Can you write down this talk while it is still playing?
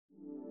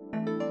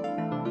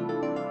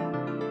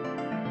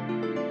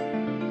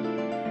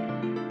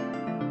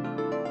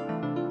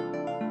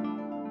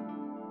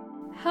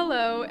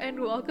Hello, and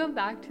welcome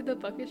back to the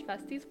Bookish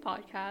Besties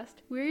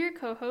podcast. We're your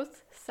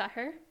co-hosts,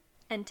 Seher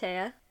and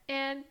Taya.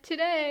 And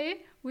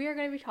today, we are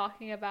going to be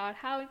talking about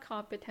how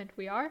incompetent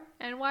we are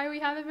and why we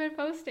haven't been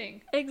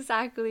posting.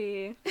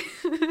 Exactly.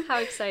 How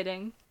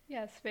exciting.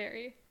 Yes,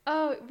 very.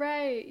 Oh,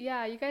 right.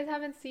 Yeah, you guys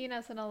haven't seen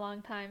us in a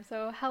long time,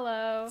 so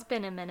hello. It's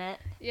been a minute.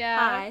 Yeah.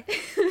 Hi.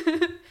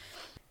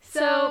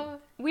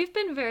 So, we've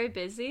been very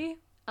busy.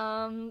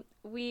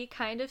 We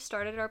kind of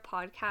started our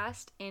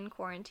podcast in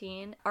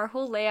quarantine. Our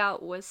whole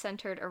layout was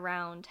centered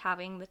around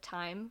having the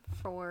time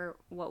for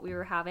what we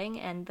were having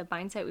and the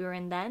mindset we were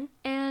in then,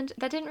 and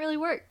that didn't really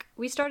work.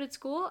 We started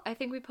school, I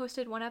think we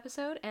posted one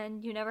episode,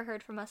 and you never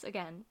heard from us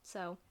again,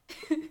 so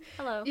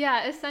hello.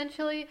 Yeah,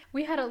 essentially,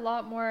 we had a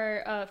lot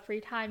more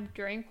free time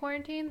during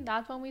quarantine.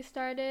 That's when we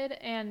started,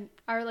 and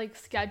our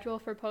schedule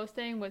for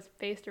posting was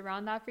based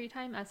around that free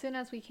time. As soon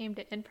as we came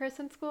to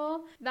in-person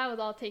school, that was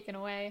all taken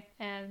away,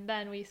 and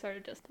then we sort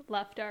of just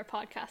left our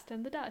podcast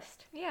in the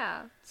dust.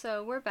 Yeah,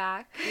 so we're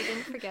back. We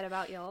didn't forget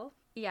about y'all.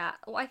 Yeah,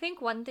 well, I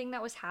think one thing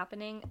that was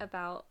happening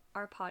about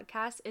our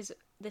podcast is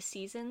the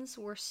seasons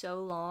were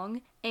so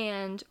long,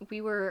 and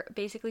we were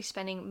basically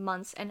spending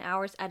months and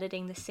hours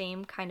editing the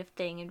same kind of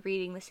thing and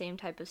reading the same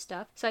type of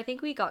stuff. So I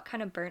think we got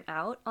kind of burnt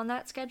out on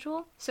that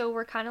schedule. So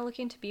we're kind of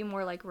looking to be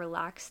more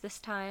relaxed this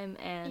time.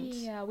 And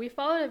yeah, we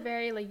followed a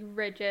very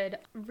rigid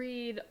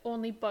read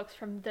only books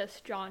from this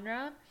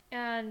genre.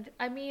 And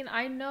I mean,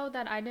 I know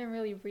that I didn't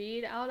really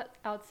read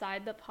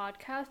outside the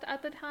podcast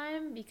at the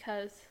time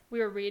because we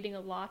were reading a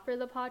lot for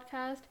the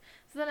podcast.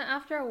 So then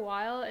after a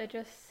while,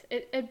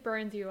 it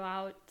burns you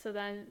out. So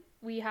then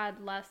we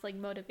had less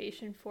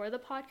motivation for the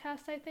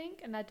podcast, I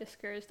think, and that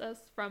discouraged us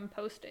from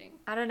posting.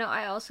 I don't know.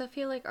 I also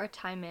feel like our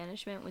time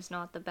management was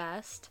not the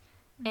best.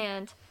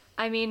 And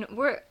I mean,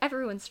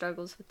 everyone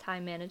struggles with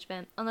time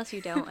management, unless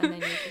you don't, and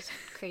then you're just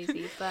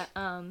crazy. But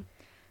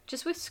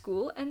just with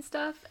school and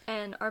stuff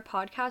and our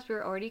podcast, we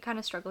were already kind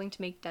of struggling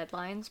to make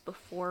deadlines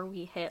before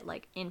we hit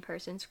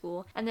in-person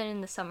school, and then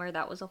in the summer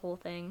that was a whole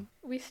thing.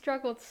 We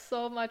struggled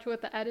so much with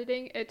the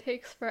editing. It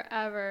takes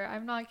forever.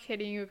 I'm not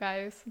kidding you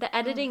guys. The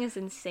editing is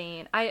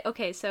insane.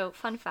 Okay, so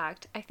fun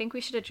fact, I think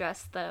we should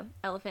address the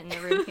elephant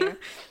in the room here.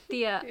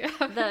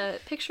 The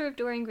Picture of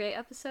Dorian Gray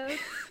episode.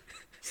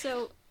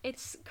 So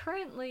it's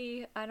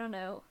currently, I don't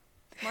know,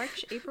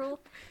 March, April,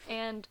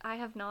 and I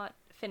have not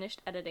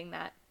finished editing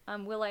that.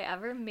 Will I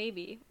ever?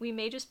 Maybe. We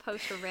may just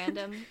post a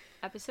random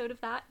episode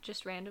of that,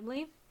 just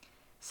randomly.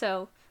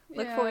 So,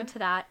 look forward to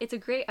that. It's a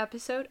great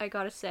episode, I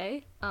gotta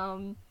say.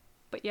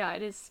 But yeah,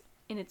 it is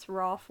in its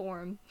raw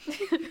form.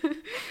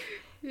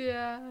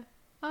 Yeah.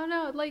 Oh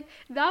no,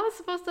 that was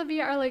supposed to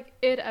be our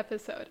it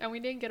episode, and we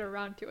didn't get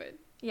around to it.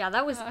 Yeah,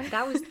 that was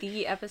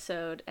the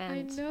episode, and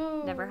I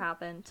know. never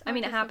happened. I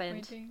mean, it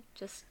happened.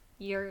 Just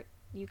you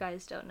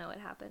guys don't know it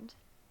happened.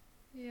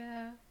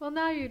 Yeah. Well,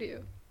 now you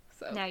do.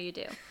 So. Now you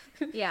do.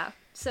 Yeah.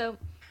 So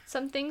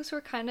some things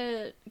we're kind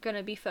of going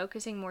to be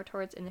focusing more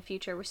towards in the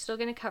future. We're still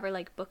going to cover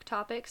book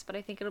topics, but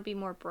I think it'll be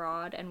more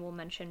broad and we'll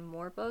mention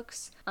more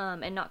books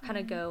and not kind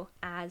of go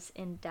as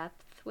in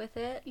depth with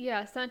it.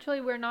 Yeah,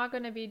 essentially we're not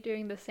going to be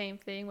doing the same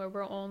thing where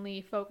we're only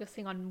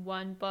focusing on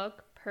one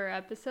book per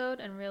episode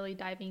and really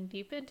diving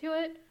deep into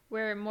it.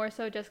 We're more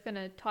so just going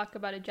to talk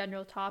about a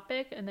general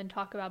topic and then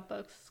talk about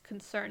books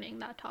concerning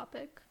that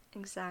topic.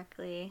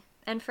 Exactly.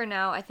 And for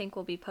now, I think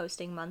we'll be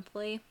posting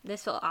monthly.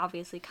 This will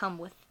obviously come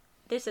with...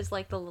 This is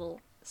the little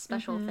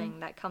special thing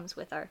that comes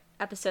with our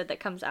episode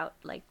that comes out,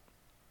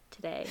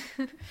 today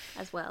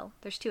as well.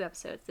 There's 2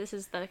 episodes. This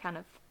is the kind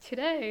of...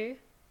 Today?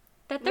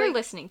 That they're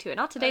listening to it.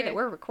 Not today that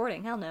we're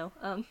recording. Hell no.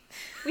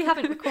 We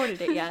haven't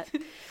recorded it yet.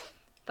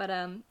 But,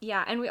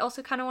 yeah. And we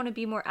also kind of want to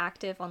be more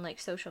active on,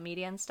 social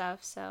media and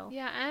stuff, so...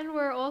 Yeah, and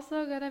we're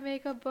also gonna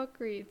make a book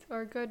reads,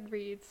 or good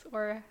reads,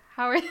 or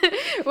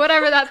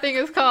whatever that thing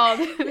is called.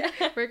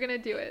 Yeah. We're gonna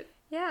do it.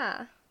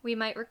 Yeah. We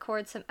might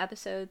record some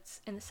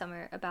episodes in the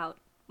summer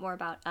more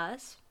about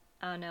us.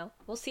 I don't know.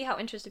 We'll see how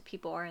interested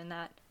people are in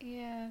that.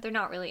 Yeah. They're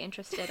not really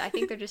interested. I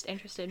think they're just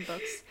interested in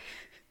books.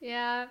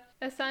 Yeah.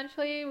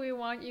 Essentially, we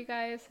want you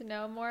guys to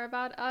know more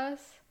about us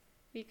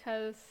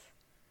because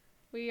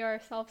we are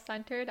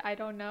self-centered. I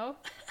don't know.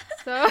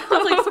 So I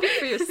was speak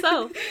for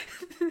yourself.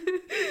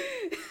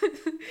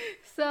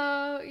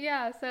 So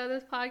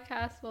this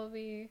podcast will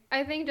be,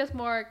 I think, just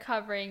more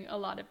covering a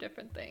lot of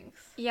different things.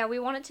 Yeah, we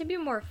want it to be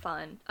more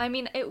fun. I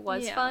mean, it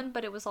was fun,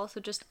 but it was also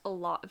just a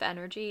lot of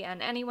energy,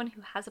 and anyone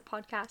who has a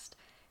podcast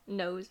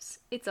knows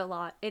it's a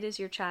lot. It is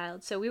your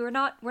child. So we're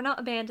not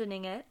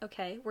abandoning it,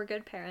 okay? We're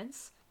good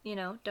parents.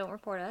 Don't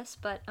report us,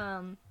 but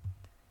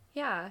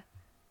yeah.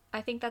 I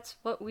think that's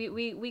what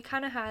we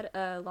kind of had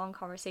a long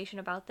conversation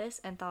about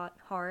this and thought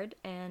hard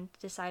and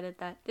decided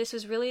that this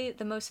was really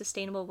the most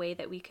sustainable way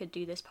that we could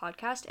do this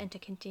podcast and to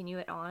continue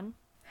it on.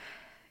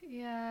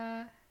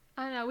 Yeah.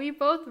 I don't know. We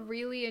both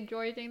really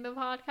enjoyed doing the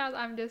podcast.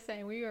 I'm just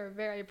saying we were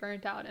very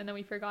burnt out and then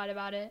we forgot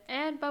about it.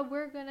 But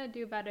we're going to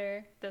do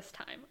better this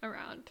time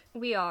around.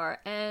 We are.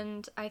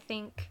 And I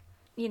think,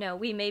 you know,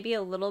 we may be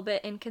a little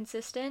bit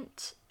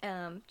inconsistent.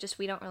 Just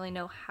we don't really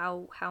know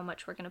how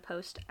much we're going to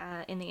post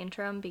in the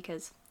interim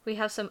because we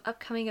have some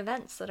upcoming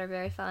events that are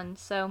very fun.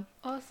 So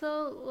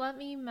also, let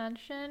me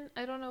mention,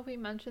 I don't know if we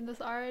mentioned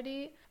this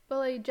already, but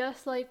like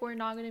just like we're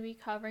not going to be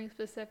covering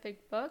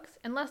specific books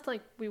unless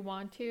like we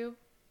want to.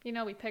 You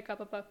know, we pick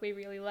up a book we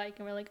really like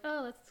and we're like,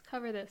 oh, let's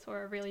cover this,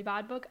 or a really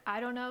bad book. I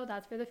don't know,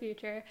 that's for the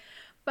future.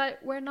 But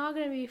we're not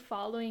going to be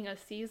following a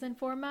season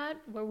format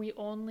where we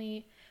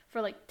only, for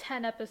like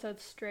 10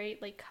 episodes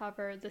straight, like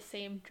cover the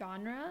same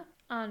genre.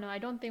 I don't know, I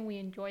don't think we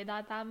enjoy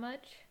that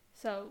much.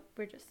 So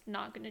we're just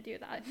not going to do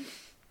that.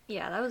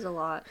 Yeah, that was a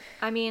lot.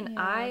 I mean,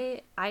 yeah.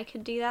 I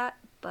could do that,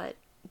 but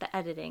the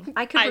editing.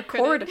 I could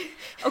record.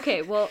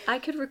 Okay, well, I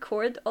could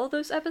record all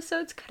those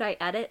episodes. Could I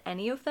edit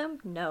any of them?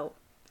 No.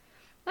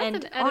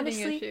 That's an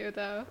editing issue,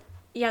 though.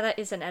 Yeah, that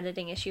is an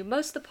editing issue.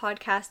 Most of the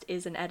podcast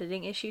is an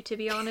editing issue, to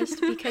be honest,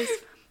 because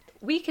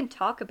we can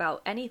talk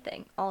about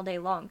anything all day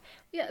long.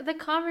 Yeah, the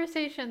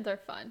conversations are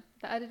fun.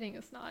 The editing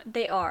is not.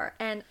 They are.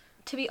 And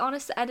to be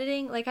honest, the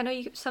editing, like, I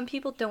know some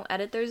people don't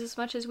edit theirs as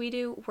much as we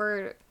do.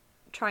 We're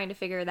trying to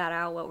figure that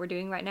out, what we're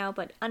doing right now,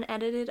 but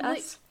unedited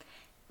us...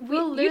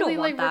 We'll literally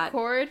like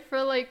record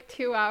for like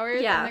 2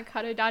 hours and then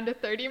cut it down to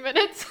 30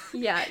 minutes.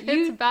 Yeah,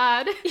 it's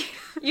bad.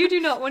 You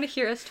do not want to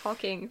hear us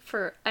talking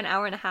for an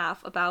hour and a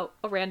half about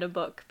a random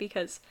book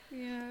because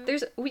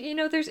there's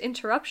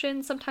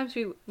interruptions. Sometimes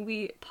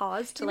we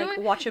pause to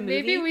watch a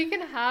movie. Maybe we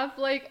can have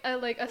like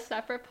a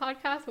separate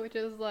podcast which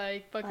is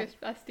like Bookish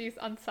Besties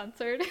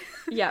Uncensored.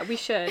 Yeah, we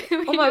should.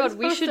 Oh my god,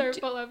 we should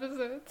full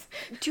episodes.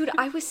 Dude,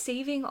 I was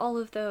saving all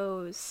of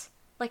those.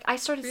 Like, I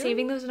started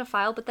saving those in a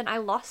file, but then I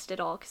lost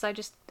it all, because I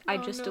just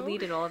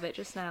deleted all of it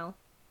just now.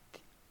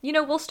 You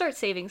know, we'll start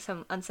saving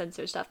some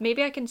uncensored stuff.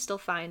 Maybe I can still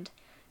find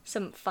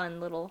some fun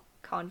little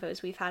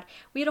convos we've had.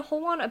 We had a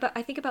whole one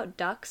about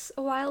ducks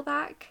a while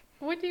back.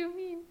 What do you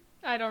mean?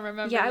 I don't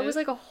remember. Yeah, it was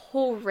like a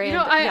whole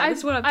random...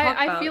 that's what I'm talking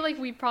about. I feel like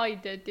we probably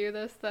did do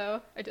this,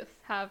 though. I just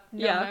have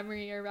no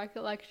memory or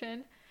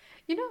recollection.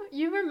 You know,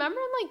 you remember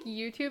in, like,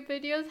 YouTube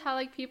videos how,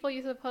 like, people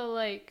used to put,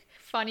 like,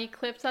 funny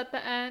clips at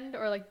the end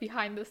or, like,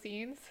 behind the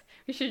scenes?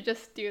 We should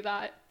just do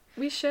that.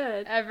 We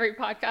should. Every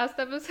podcast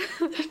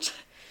episode.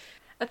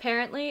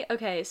 Apparently,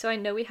 okay, so I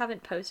know we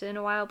haven't posted in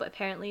a while, but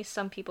apparently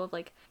some people have,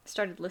 like,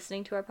 started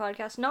listening to our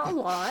podcast. Not a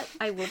lot,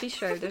 I will be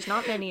sure. There's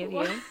not many of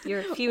you.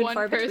 You're few and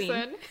far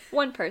between.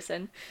 One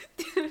person.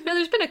 No,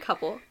 there's been a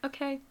couple,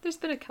 okay? There's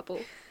been a couple.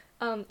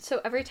 So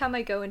every time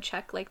I go and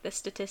check, like, the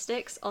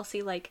statistics, I'll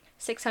see, like,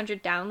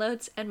 600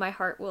 downloads, and my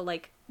heart will,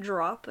 like,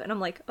 drop, and I'm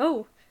like,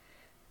 oh,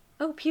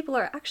 people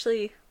are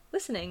actually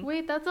listening.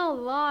 Wait, that's a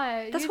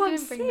lot. That's what I'm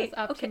saying. Bring this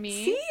up to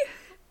me. See?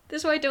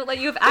 This is why I don't let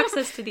you have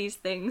access to these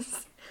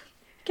things.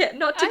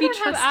 Not to be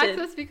trusted. I don't have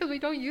access because we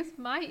don't use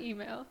my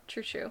email.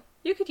 True.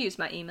 You could use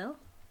my email.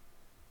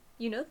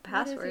 You know the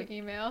password. What is your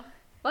email?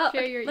 Well,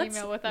 share your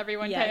email with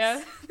everyone,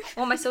 yes. Taya.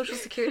 Want my social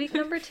security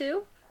number,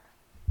 too?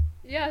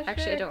 Yeah, sure.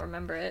 Actually, I don't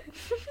remember it.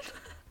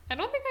 I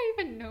don't think I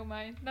even know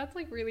mine. That's,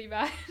 like, really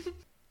bad.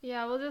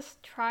 Yeah, we'll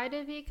just try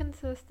to be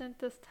consistent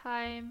this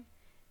time.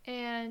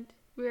 And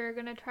we're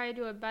gonna try to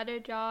do a better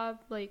job,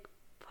 like,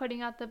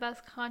 putting out the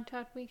best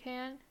content we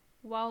can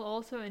while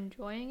also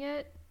enjoying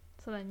it.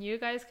 So then you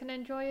guys can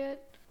enjoy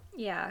it.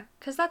 Yeah,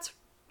 because that's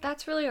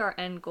really our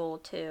end goal,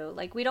 too.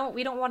 Like, we don't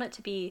want it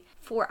to be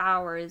 4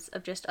 hours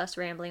of just us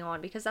rambling on,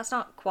 because that's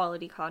not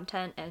quality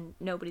content, and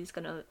nobody's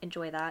gonna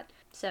enjoy that.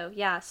 So,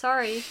 yeah,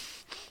 sorry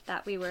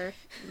that we were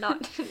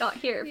not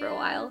here for a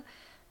while.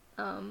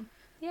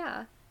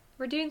 Yeah,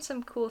 we're doing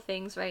some cool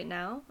things right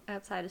now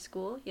outside of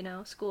school. You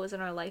know, school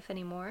isn't our life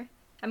anymore.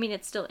 I mean,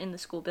 it's still in the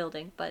school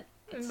building, but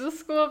it's in the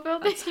school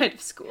building outside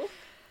of school.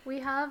 We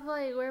have,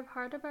 like, we're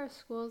part of our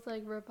school's,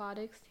 like,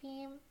 robotics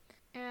team,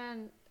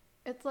 and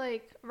it's,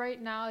 like,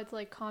 right now it's,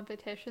 like,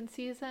 competition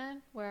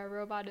season, where a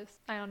robot is,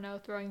 I don't know,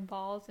 throwing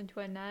balls into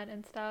a net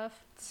and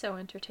stuff. It's so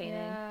entertaining.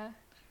 Yeah.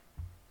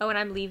 Oh, and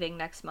I'm leaving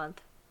next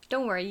month.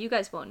 Don't worry, you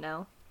guys won't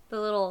know.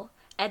 The little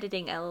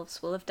editing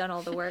elves will have done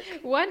all the work.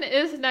 When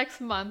is next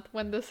month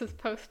when this is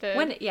posted?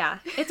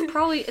 It's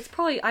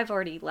probably, I've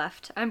already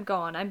left. I'm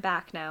gone. I'm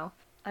back now.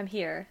 I'm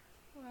here.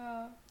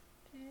 Wow.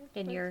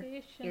 In your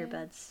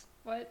earbuds.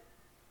 What?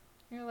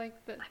 You're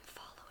like the... I'm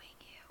following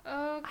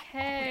you.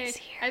 Okay.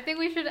 I think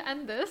we should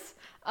end this.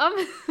 All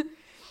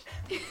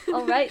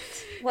right.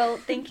 Well,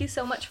 thank you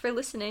so much for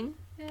listening.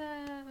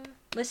 Yeah.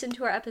 Listen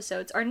to our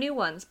episodes. Our new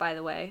ones, by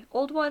the way.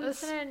 Old ones.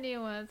 Listen to our new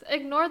ones.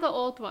 Ignore the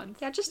old ones.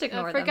 Yeah, just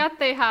ignore them. Forget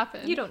they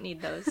happened. You don't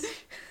need those.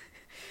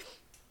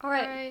 All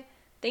right.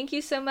 Thank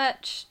you so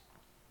much.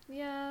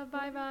 Yeah,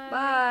 bye-bye.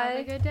 Bye. Have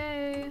a good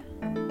day.